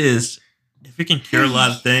fact is, if it can cure a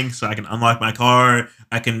lot of things, so I can unlock my car,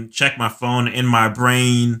 I can check my phone in my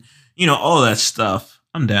brain, all that stuff,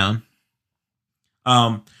 I'm down.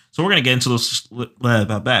 So we're going to get into this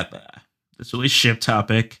relationship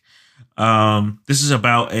topic. This is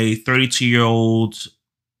about a 32-year-old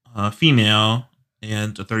female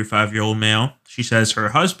and a 35-year-old male. She says her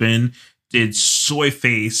husband did soy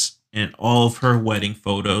face in all of her wedding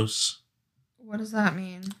photos. What does that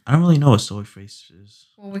mean? I don't really know what soy face is.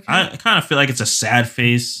 Well, I kind of feel like it's a sad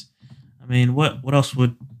face. I mean, what else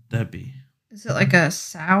would that be? Is it like a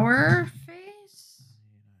sour face?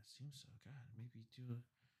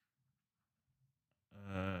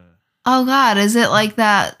 Oh God, is it like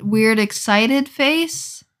that weird excited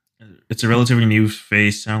face? It's a relatively new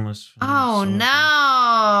face, soundless. Oh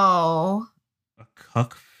no!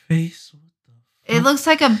 cuck face. What the It fuck? looks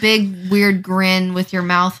like a big weird grin with your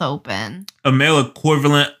mouth open. A male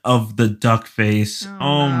equivalent of the duck face. Oh,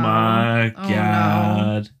 Oh, no. my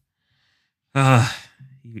Oh, god.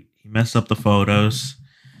 He messed up the photos.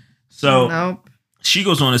 So Nope. she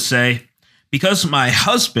goes on to say, because my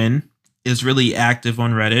husband is really active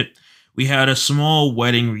on Reddit, we had a small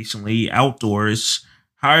wedding recently outdoors,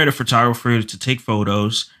 hired a photographer to take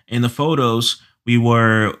photos. In the photos,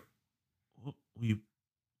 where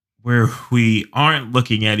we aren't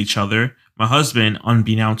looking at each other. My husband,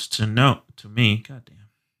 unbeknownst to me, goddamn,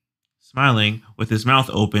 smiling with his mouth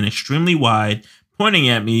open extremely wide, pointing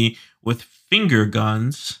at me with finger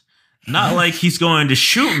guns. Not like he's going to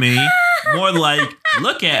shoot me, more like,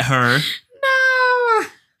 look at her. No.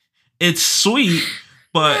 It's sweet,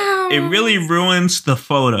 but it really ruins the A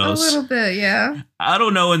photos. little bit, yeah. I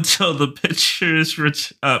don't know until the pictures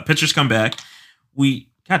come back.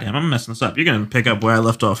 Goddamn, I'm messing this up. You're gonna pick up where I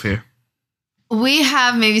left off here. We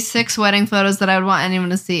have maybe 6 wedding photos that I would want anyone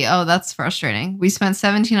to see. Oh, that's frustrating. We spent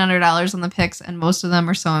 $1,700 on the pics, and most of them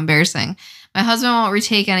are so embarrassing. My husband won't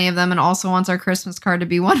retake any of them and also wants our Christmas card to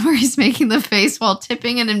be one where he's making the face while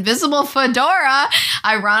tipping an invisible fedora.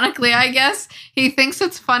 Ironically, I guess. He thinks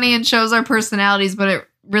it's funny and shows our personalities, but it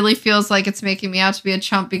really feels like it's making me out to be a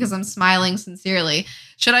chump because I'm smiling sincerely.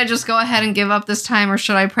 Should I just go ahead and give up this time, or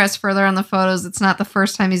should I press further on the photos? It's not the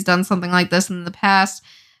first time he's done something like this in the past.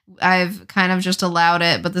 I've kind of just allowed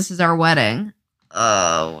it, but this is our wedding.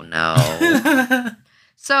 Oh, no.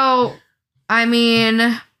 So, I mean,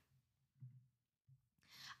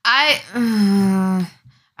 I'd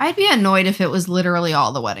be annoyed if it was literally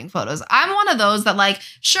all the wedding photos. I'm one of those that, like,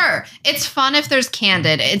 sure, it's fun if there's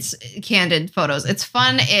candid photos. It's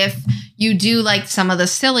fun if you do like some of the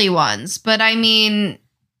silly ones. But I mean,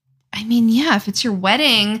 yeah, if it's your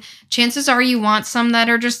wedding, chances are you want some that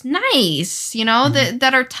are just nice, you know,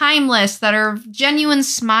 that are timeless, that are genuine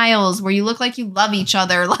smiles where you look like you love each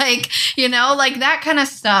other, like, you know, like that kind of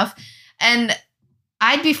stuff. And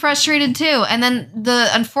I'd be frustrated too. And then the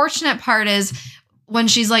unfortunate part is when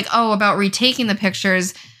she's like, oh, about retaking the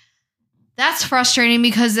pictures, that's frustrating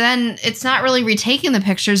because then it's not really retaking the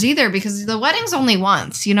pictures either because the wedding's only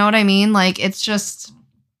once. You know what I mean? Like, it's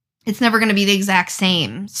never going to be the exact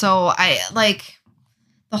same. So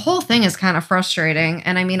the whole thing is kind of frustrating.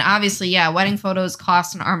 And I mean, obviously, yeah, wedding photos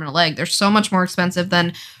cost an arm and a leg. They're so much more expensive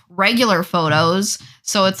than regular photos.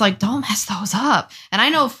 So it's like, don't mess those up. And I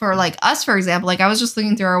know for like us, for example, like I was just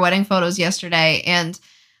looking through our wedding photos yesterday and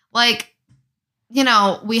like, you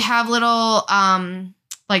know, we have little,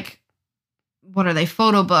 like, what are they?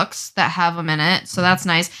 Photo books that have them in it. So that's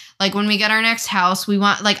nice. Like when we get our next house,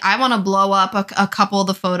 I want to blow up a couple of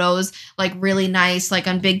the photos, like really nice, like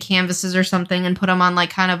on big canvases or something and put them on like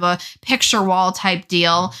kind of a picture wall type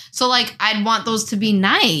deal. So like, I'd want those to be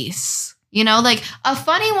nice, you know, like a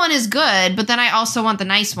funny one is good, but then I also want the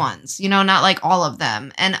nice ones, you know, not like all of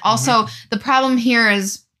them. And also the problem here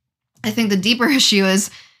is, I think the deeper issue is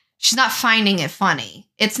she's not finding it funny.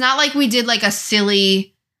 It's not like we did like a silly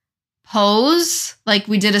pose, like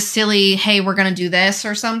we did a silly, hey, we're going to do this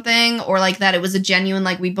or something, or like that it was a genuine,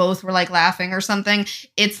 like we both were like laughing or something.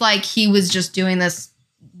 It's like he was just doing this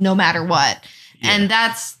no matter what. Yeah. And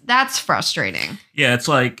that's frustrating. Yeah, it's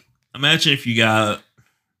like, imagine if you got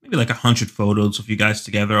maybe like 100 photos of you guys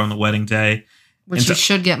together on the wedding day. Which you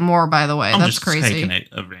should get more, by the way. That's crazy. I'm just taking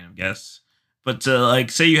a random guess. But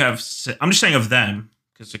like, say you have, I'm just saying of them,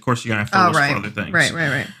 because of course you're going to have photos for other things.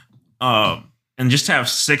 Right. And just to have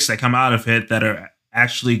 6 that come out of it that are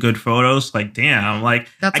actually good photos, like, damn, like,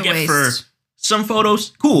 that's I get for some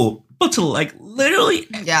photos, cool. But to like literally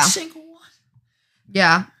every single one.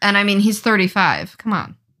 Yeah. And I mean, he's 35. Come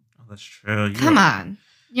on. Oh, that's true. Come on.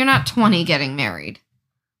 You're not 20 getting married.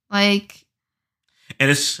 Like, and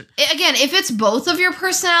it's again, if it's both of your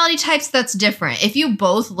personality types, that's different. If you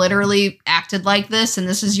both literally acted like this and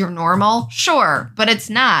this is your normal, sure, but it's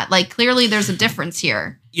not. Like, clearly there's a difference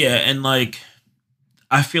here. Yeah, and like,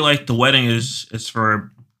 I feel like the wedding is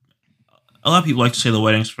for a lot of people like to say the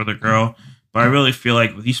wedding's for the girl, but I really feel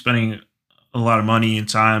like with you spending a lot of money and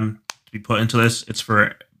time to be put into this, it's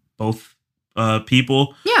for both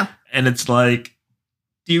people. Yeah. And it's like,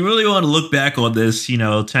 do you really want to look back on this,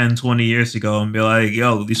 10, 20 years ago and be like,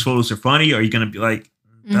 yo, these photos are funny? Or are you going to be like,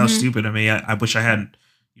 that was stupid of me. I wish I had,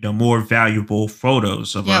 more valuable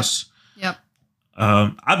photos of us. Yep.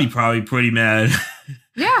 I'd be probably pretty mad.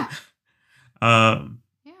 Yeah. I'm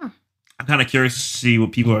kind of curious to see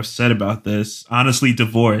what people have said about this. Honestly,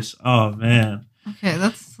 divorce. Oh, man. Okay,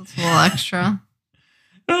 that's a little extra.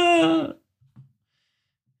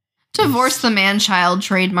 Divorce the man-child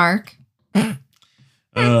trademark.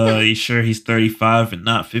 You sure he's 35 and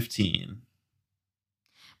not 15?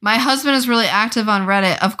 My husband is really active on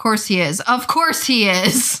Reddit. Of course he is. Of course he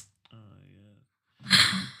is.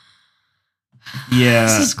 Yeah.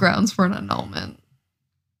 This is grounds for an annulment.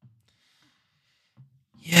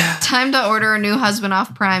 Yeah. Time to order a new husband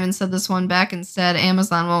off Prime and send this one back instead.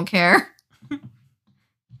 Amazon won't care.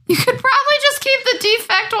 You could probably just keep the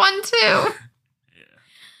defect one too.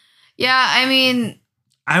 Yeah, I mean,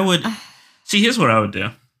 I would see. Here's what I would do.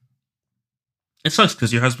 It sucks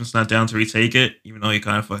because your husband's not down to retake it, even though he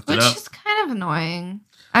kind of fucked it which up. is kind of annoying.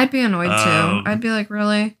 I'd be annoyed too. I'd be like,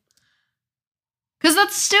 really? Because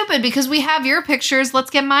that's stupid. Because we have your pictures. Let's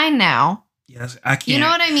get mine now. Yes, I can't. You know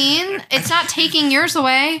what I mean? It's not taking yours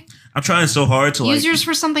away. I'm trying so hard to Use yours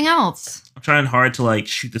for something else. I'm trying hard to like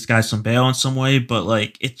shoot this guy some bail in some way, but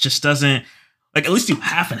like it just doesn't. Like at least do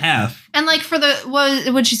half and half. And like for the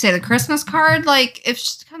what would you say, the Christmas card? Like if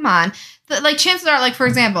come on, like chances are, like for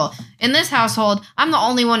example, in this household, I'm the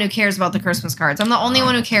only one who cares about the Christmas cards. I'm the only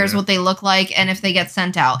one who cares what they look like and if they get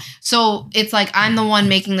sent out. So it's like I'm the one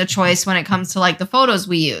making the choice when it comes to like the photos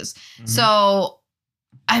we use. Mm-hmm. So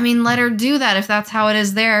I mean, let her do that if that's how it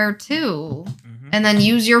is there too. Mm-hmm. And then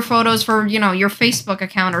use your photos for, you know, your Facebook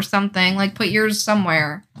account or something. Like put yours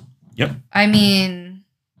somewhere. Yep. I mean,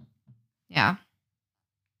 yeah.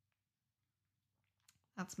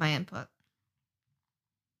 That's my input.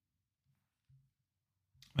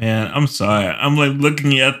 Man, I'm sorry. I'm like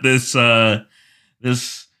looking at this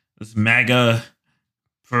this MAGA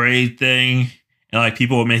parade thing, and like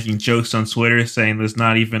people were making jokes on Twitter saying there's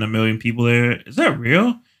not even 1 million people there. Is that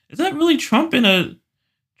real? Is that really Trump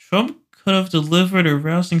Trump could have delivered a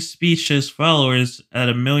rousing speech to his followers at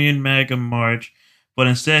a Million MAGA march, but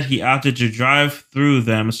instead he opted to drive through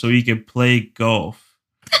them so he could play golf.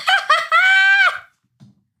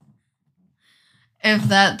 If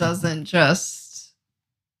that doesn't just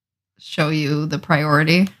show you the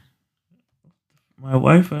priority. My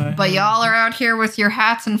wife. But y'all are out here with your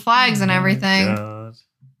hats and flags and everything. God.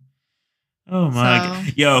 Oh my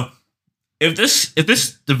God. Yo, if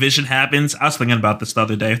this division happens, I was thinking about this the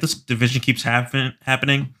other day. If this division keeps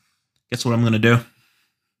happening, guess what I'm gonna do?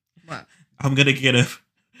 What? I'm gonna get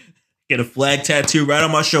a flag tattoo right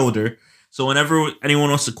on my shoulder. So whenever anyone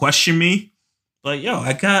wants to question me, like, yo,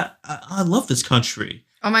 I love this country.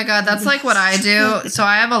 Oh my God, that's like what I do. So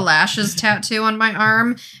I have a lashes tattoo on my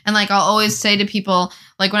arm. And like, I'll always say to people,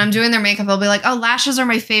 like when I'm doing their makeup, I'll be like, oh, lashes are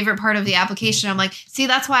my favorite part of the application. I'm like, see,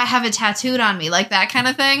 that's why I have it tattooed on me. Like that kind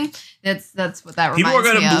of thing. That's what that reminds me of. People are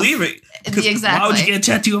going to believe it. Exactly. Why would you get a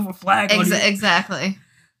tattoo of a flag on you? Exactly.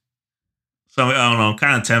 So I don't know. I'm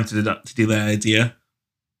kind of tempted to do that idea.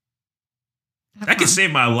 That could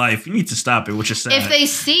save my life. You need to stop it, which is sad. If they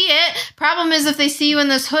see it, problem is if they see you in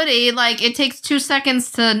this hoodie, like it takes 2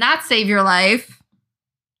 seconds to not save your life.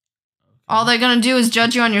 All they're going to do is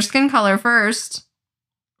judge you on your skin color first.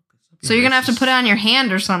 So you're going to have to put it on your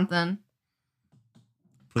hand or something.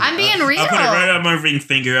 I'm being real. I put it right on my ring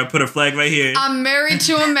finger. I put a flag right here. I'm married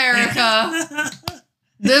to America.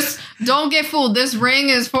 Don't get fooled. This ring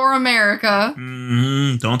is for America.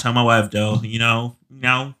 Don't tell my wife, though. You know.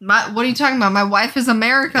 What are you talking about? My wife is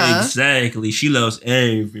America. Exactly. She loves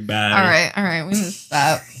everybody. All right. We need to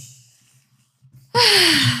stop.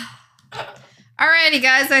 Alrighty,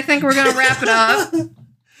 guys. I think we're gonna wrap it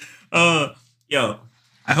up. Yo,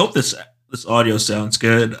 I hope this audio sounds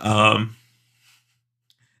good. From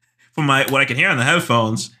what I can hear on the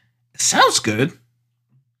headphones, it sounds good.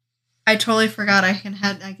 I totally forgot I can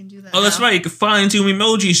do that. Oh, that's right. You can fine tune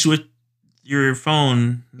emojis with your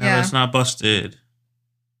phone now it's not busted.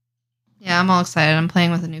 Yeah, I'm all excited. I'm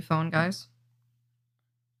playing with a new phone, guys.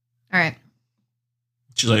 All right.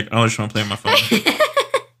 She's like, oh, I just want to play on my phone. Can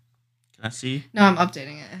I see? No, I'm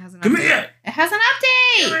updating it. It has an update. Come here. It has an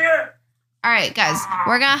update. Come here. All right, guys.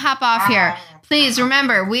 We're going to hop off here. Please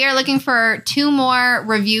remember, we are looking for 2 more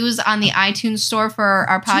reviews on the iTunes store for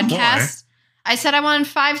our podcast. I said I wanted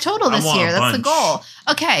 5 total this year. That's the goal.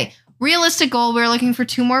 Okay. Realistic goal, we're looking for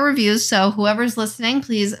 2 more reviews. So whoever's listening,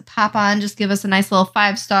 please pop on. Just give us a nice little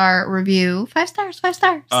 5-star review. 5 stars, 5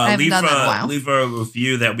 stars. I haven't done that in a while. Leave a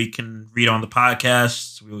review that we can read on the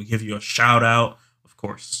podcast. We will give you a shout out, of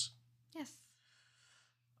course. Yes.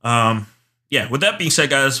 Yeah, with that being said,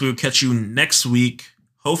 guys, we will catch you next week.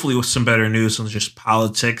 Hopefully with some better news than just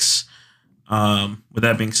politics. With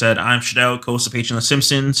that being said, I'm Shadell, co-host of Patreon The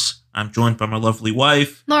Simpsons. I'm joined by my lovely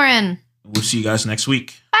wife, Lauren. We'll see you guys next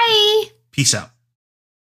week. Bye. Peace out.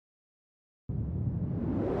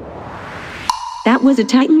 That was a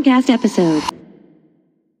Titancast episode.